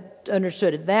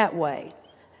it that way.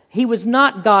 He was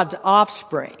not God's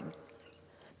offspring.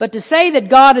 But to say that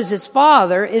God is His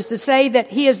Father is to say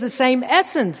that He is the same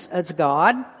essence as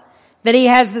God, that He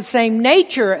has the same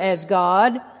nature as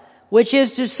God, which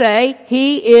is to say,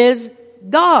 He is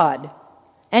God.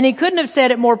 And He couldn't have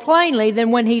said it more plainly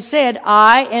than when He said,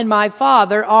 I and my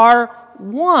Father are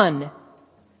one.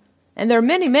 And there are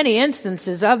many, many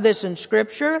instances of this in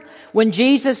Scripture. When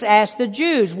Jesus asked the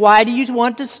Jews, why do you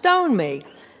want to stone me?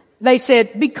 They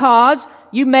said, because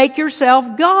you make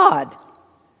yourself God.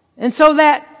 And so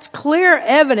that's clear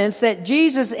evidence that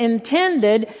Jesus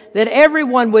intended that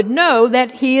everyone would know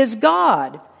that He is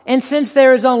God. And since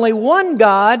there is only one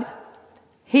God,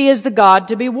 He is the God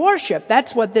to be worshipped.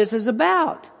 That's what this is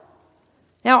about.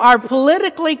 Now, our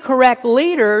politically correct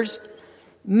leaders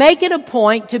make it a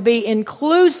point to be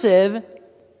inclusive,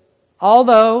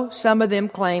 although some of them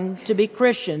claim to be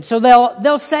Christians. So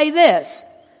they'll say this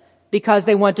because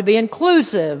they want to be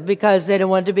inclusive, because they don't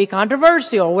want to be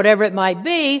controversial, whatever it might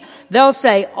be. They'll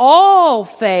say all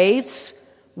faiths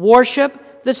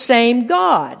worship the same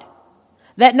God.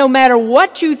 That no matter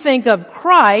what you think of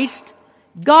Christ,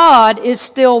 God is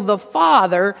still the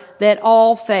Father that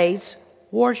all faiths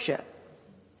worship.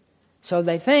 So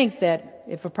they think that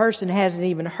if a person hasn't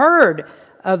even heard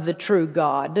of the true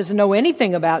God, doesn't know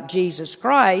anything about Jesus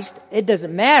Christ, it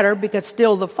doesn't matter because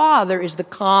still the Father is the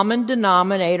common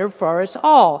denominator for us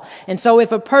all. And so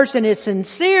if a person is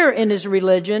sincere in his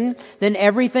religion, then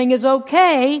everything is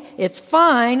okay, it's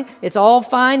fine, it's all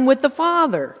fine with the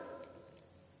Father.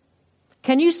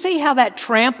 Can you see how that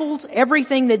tramples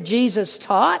everything that Jesus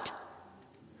taught?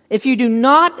 If you do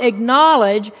not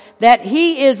acknowledge that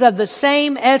He is of the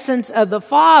same essence of the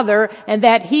Father and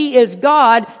that He is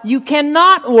God, you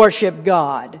cannot worship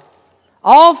God.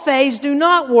 All faiths do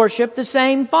not worship the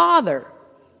same Father.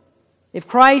 If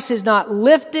Christ is not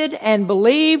lifted and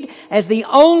believed as the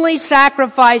only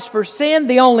sacrifice for sin,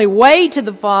 the only way to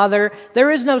the Father,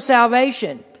 there is no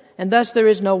salvation, and thus there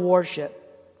is no worship.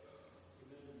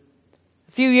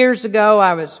 A few years ago,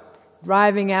 I was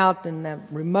driving out in the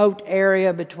remote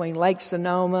area between Lake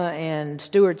Sonoma and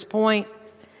Stewart's Point.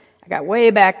 I got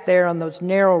way back there on those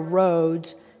narrow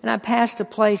roads, and I passed a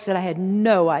place that I had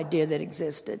no idea that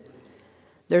existed.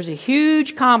 There's a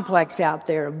huge complex out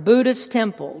there of Buddhist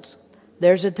temples.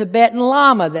 There's a Tibetan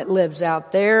Lama that lives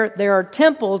out there. There are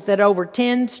temples that are over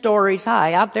 10 stories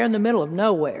high out there in the middle of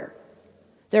nowhere.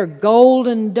 There are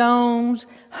golden domes,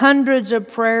 hundreds of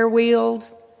prayer wheels.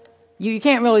 You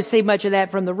can't really see much of that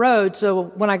from the road, so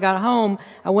when I got home,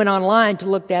 I went online to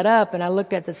look that up, and I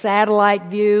looked at the satellite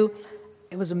view.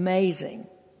 It was amazing.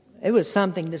 It was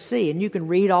something to see, and you can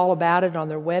read all about it on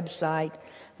their website.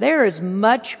 There is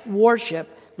much worship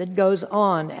that goes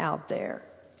on out there.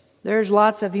 There's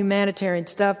lots of humanitarian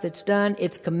stuff that's done.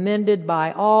 It's commended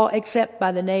by all, except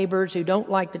by the neighbors who don't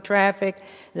like the traffic,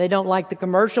 and they don't like the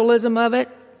commercialism of it.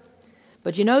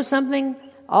 But you know something?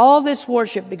 All this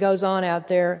worship that goes on out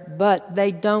there, but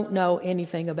they don't know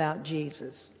anything about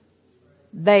Jesus.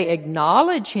 They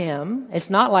acknowledge Him. It's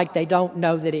not like they don't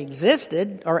know that He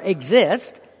existed or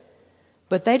exists,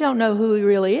 but they don't know who He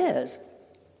really is.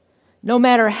 No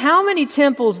matter how many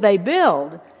temples they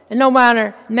build, and no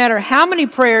matter how many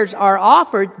prayers are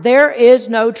offered, there is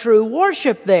no true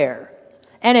worship there.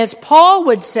 And as Paul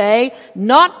would say,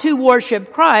 not to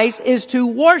worship Christ is to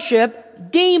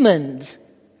worship demons.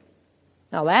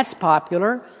 Now that's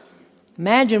popular.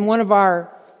 Imagine one of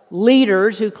our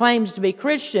leaders who claims to be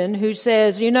Christian who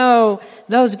says, you know,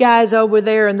 those guys over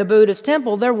there in the Buddhist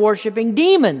temple, they're worshiping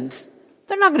demons.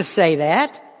 They're not going to say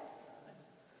that.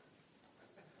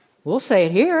 We'll say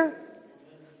it here.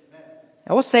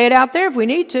 And we'll say it out there if we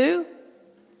need to.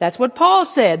 That's what Paul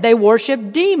said. They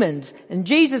worship demons. And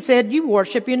Jesus said, you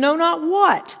worship you know not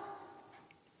what.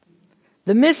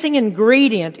 The missing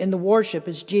ingredient in the worship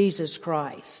is Jesus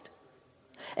Christ.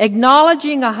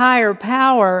 Acknowledging a higher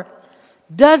power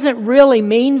doesn't really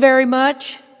mean very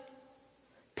much.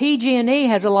 PG&E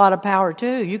has a lot of power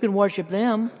too. You can worship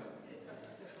them.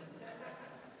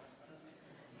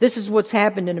 This is what's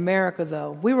happened in America,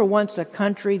 though. We were once a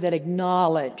country that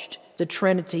acknowledged the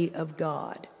Trinity of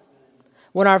God.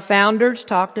 When our founders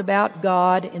talked about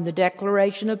God in the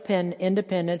Declaration of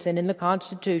Independence and in the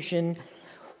Constitution,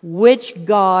 which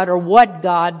God or what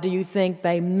God do you think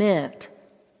they meant?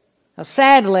 Now,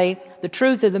 sadly, the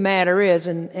truth of the matter is,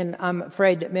 and I'm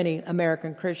afraid that many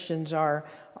American Christians are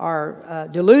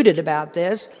deluded about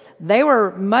this, they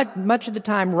were much of the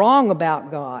time wrong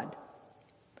about God.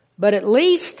 But at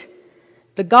least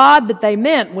the God that they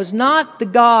meant was not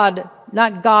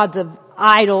gods of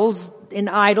idols,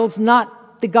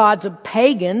 not the gods of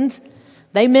pagans.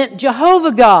 They meant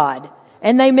Jehovah God,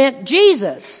 and they meant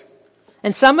Jesus.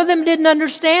 And some of them didn't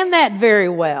understand that very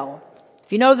well.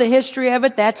 If you know the history of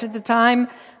it, that's at the time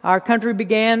our country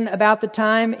began about the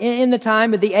time, in the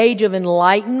time of the Age of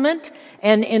Enlightenment.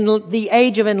 And in the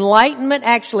Age of Enlightenment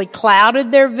actually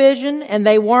clouded their vision, and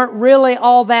they weren't really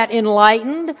all that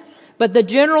enlightened. But the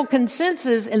general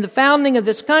consensus in the founding of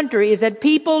this country is that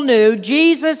people knew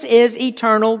Jesus is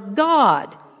eternal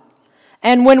God.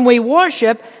 And when we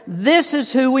worship, this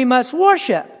is who we must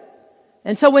worship.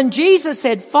 And so when Jesus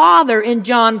said Father in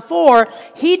John 4,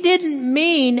 He didn't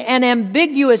mean an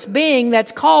ambiguous being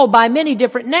that's called by many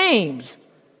different names.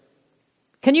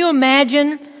 Can you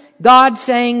imagine God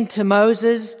saying to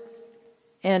Moses,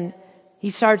 and He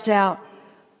starts out,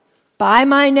 by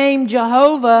my name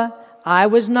Jehovah, I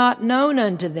was not known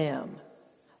unto them.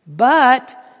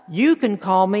 But you can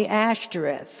call me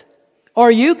Ashtoreth, or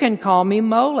you can call me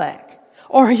Molech,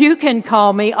 or you can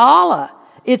call me Allah.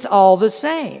 It's all the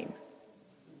same.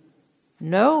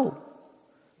 No.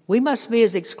 We must be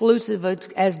as exclusive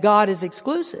as God is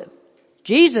exclusive.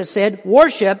 Jesus said,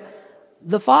 worship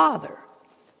the Father.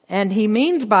 And He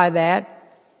means by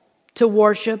that to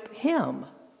worship Him.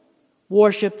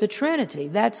 Worship the Trinity.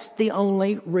 That's the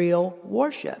only real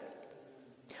worship.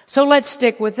 So let's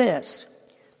stick with this.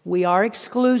 We are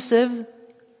exclusive.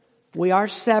 We are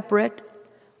separate.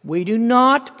 We do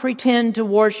not pretend to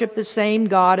worship the same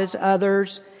God as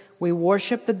others. We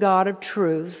worship the God of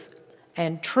truth.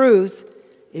 And truth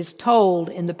is told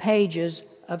in the pages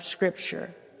of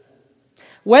Scripture.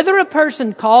 Whether a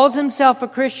person calls himself a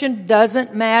Christian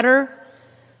doesn't matter.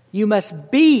 You must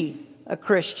be a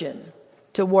Christian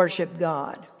to worship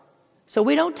God. So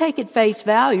we don't take at face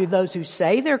value those who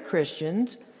say they're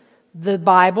Christians. The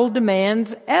Bible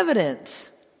demands evidence.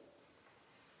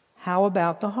 How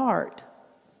about the heart?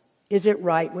 Is it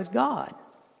right with God?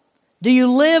 Do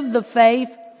you live the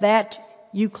faith that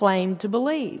you claim to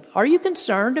believe? Are you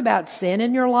concerned about sin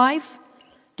in your life?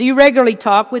 Do you regularly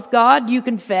talk with God? Do you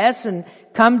confess and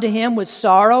come to Him with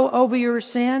sorrow over your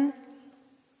sin?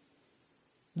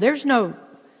 There's no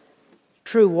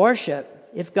true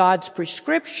worship if God's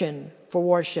prescription for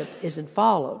worship isn't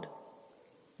followed.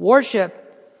 Worship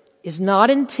is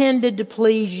not intended to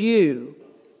please you.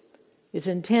 It's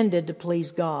intended to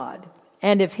please God.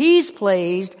 And if He's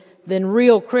pleased, then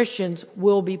real Christians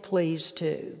will be pleased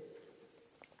too.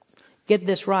 Get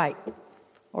this right,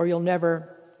 or you'll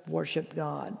never worship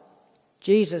God.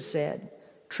 Jesus said,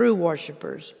 true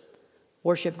worshipers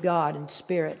worship God in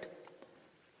spirit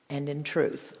and in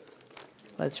truth.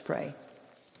 Let's pray.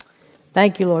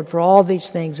 Thank you, Lord, for all these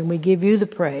things, and we give you the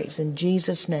praise. In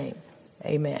Jesus' name,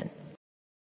 amen.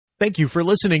 Thank you for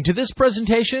listening to this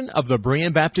presentation of the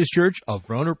Berean Baptist Church of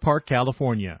Rohnert Park,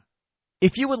 California.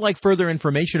 If you would like further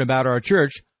information about our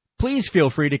church, please feel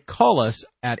free to call us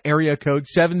at area code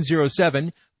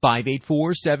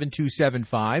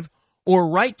 707-584-7275 or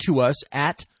write to us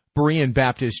at Berean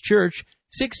Baptist Church,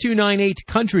 6298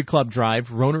 Country Club Drive,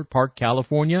 Rohnert Park,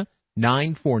 California,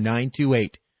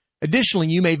 94928. Additionally,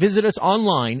 you may visit us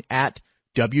online at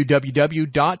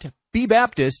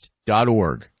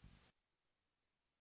www.bbaptist.org.